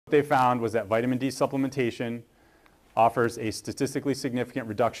They found was that vitamin D supplementation offers a statistically significant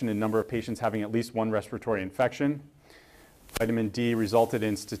reduction in number of patients having at least one respiratory infection. Vitamin D resulted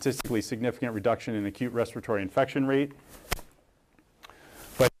in statistically significant reduction in acute respiratory infection rate.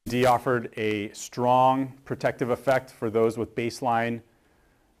 Vitamin D offered a strong protective effect for those with baseline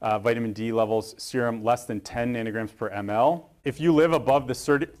vitamin D levels serum less than 10 nanograms per ml. If you live above the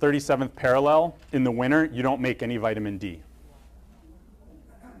 37th parallel in the winter, you don't make any vitamin D.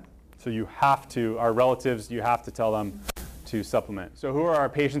 So you have to, our relatives, you have to tell them to supplement. So who are our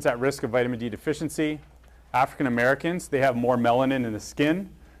patients at risk of vitamin D deficiency? African Americans, they have more melanin in the skin,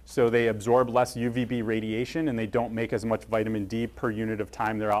 so they absorb less UVB radiation and they don't make as much vitamin D per unit of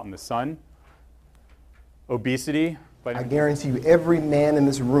time they're out in the sun. Obesity. I guarantee you every man in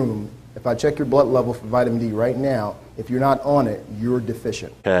this room, if I check your blood level for vitamin D right now, if you're not on it, you're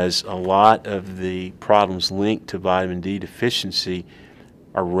deficient. Because a lot of the problems linked to vitamin D deficiency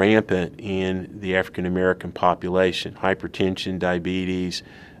are rampant in the African American population. Hypertension, diabetes,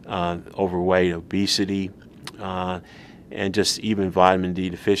 overweight, obesity, and just even vitamin D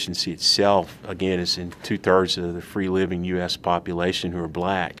deficiency itself, again, is in 2/3 of the free living U.S. population who are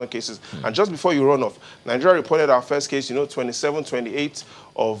black. Cases. And just before you run off, Nigeria reported our first case, 27, 28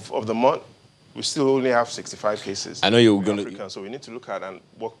 of the month. We still only have 65 cases. I know you were going to... So we need to look at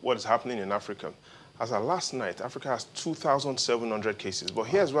what is happening in Africa. As of last night, Africa has 2,700 cases. But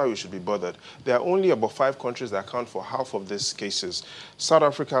here's why we should be bothered. There are only about 5 countries that account for half of these cases. South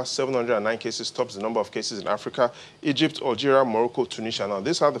Africa, 709 cases, tops the number of cases in Africa. Egypt, Algeria, Morocco, Tunisia. Now,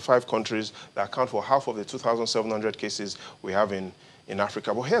 these are the 5 countries that account for half of the 2,700 cases we have in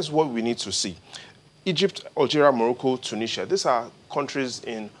Africa. But here's what we need to see. Egypt, Algeria, Morocco, Tunisia. These are countries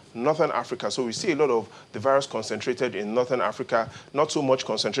in Northern Africa. So we see a lot of the virus concentrated in Northern Africa, not so much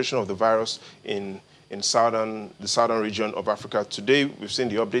concentration of the virus in the southern region of Africa. Today, we've seen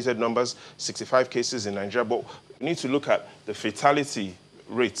the updated numbers, 65 cases in Nigeria, but we need to look at the fatality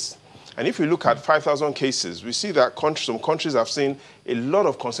rates. And if we look at 5,000 cases, we see that some countries have seen a lot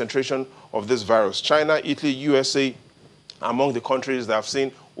of concentration of this virus. China, Italy, USA, among the countries that have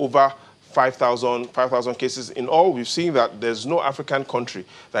seen over 5,000 cases. In all, we've seen that there's no African country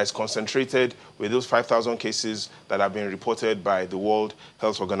that is concentrated with those 5,000 cases that have been reported by the World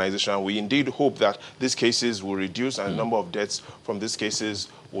Health Organization. We indeed hope that these cases will reduce and the number of deaths from these cases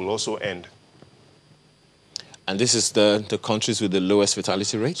will also end. And this is the countries with the lowest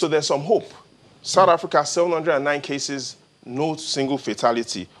fatality rate? So there's some hope. South Africa, 709 cases, no single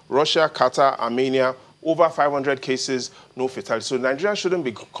fatality. Russia, Qatar, Armenia, over 500 cases, no fatality. So Nigeria shouldn't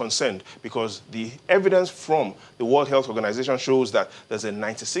be concerned because the evidence from the World Health Organization shows that there's a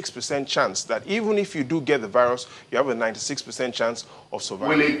 96% chance that even if you do get the virus, you have a 96% chance of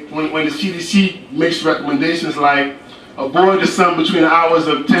surviving. When the CDC makes recommendations like avoid the sun between the hours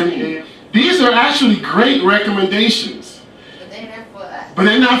of 10 a.m., these are actually great recommendations. But they're not for us. But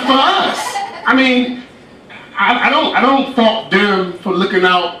they're not for us. I mean, I don't fault them for looking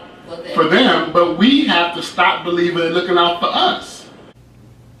out for them, but we have to stop believing and looking out for us.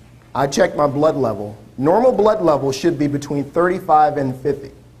 I checked my blood level. Normal blood level should be between 35 and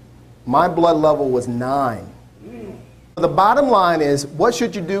 50. My blood level was 9. The bottom line is, what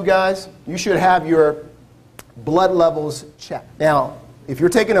should you do, guys? You should have your blood levels checked. Now, if you're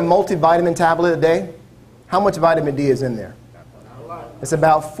taking a multivitamin tablet a day, how much vitamin D is in there? It's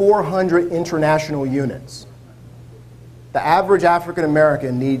about 400 international units. The average African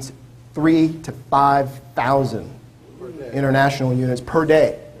American needs 3,000 to 5,000 international units per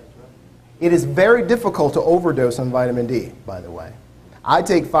day. It is very difficult to overdose on vitamin D, by the way. I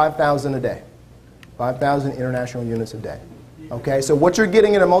take 5,000 a day, 5,000 international units a day. Okay, so what you're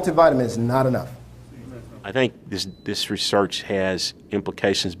getting in a multivitamin is not enough. I think this research has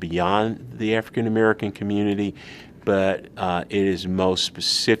implications beyond the African American community, but it is most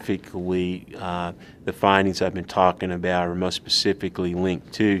specifically, the findings I've been talking about are most specifically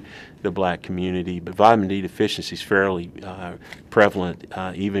linked to the black community. But vitamin D deficiency is fairly prevalent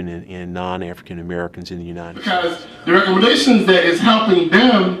even in non-African Americans in the United States. Because the recommendations that is helping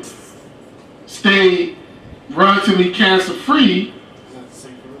them stay relatively cancer-free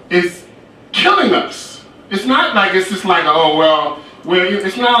is killing us. It's not like it's just like, oh, well,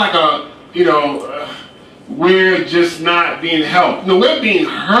 it's not like a, we're just not being helped. No, we're being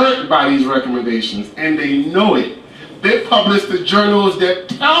hurt by these recommendations, and they know it. They publish the journals that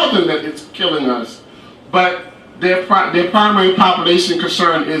tell them that it's killing us, but their primary population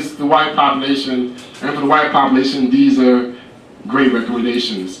concern is the white population, and for the white population, these are great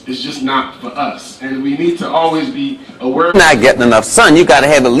recommendations. It's just not for us, and we need to always be aware. Not getting enough sun. You got to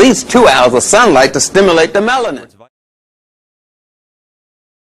have at least 2 hours of sunlight to stimulate the melanin.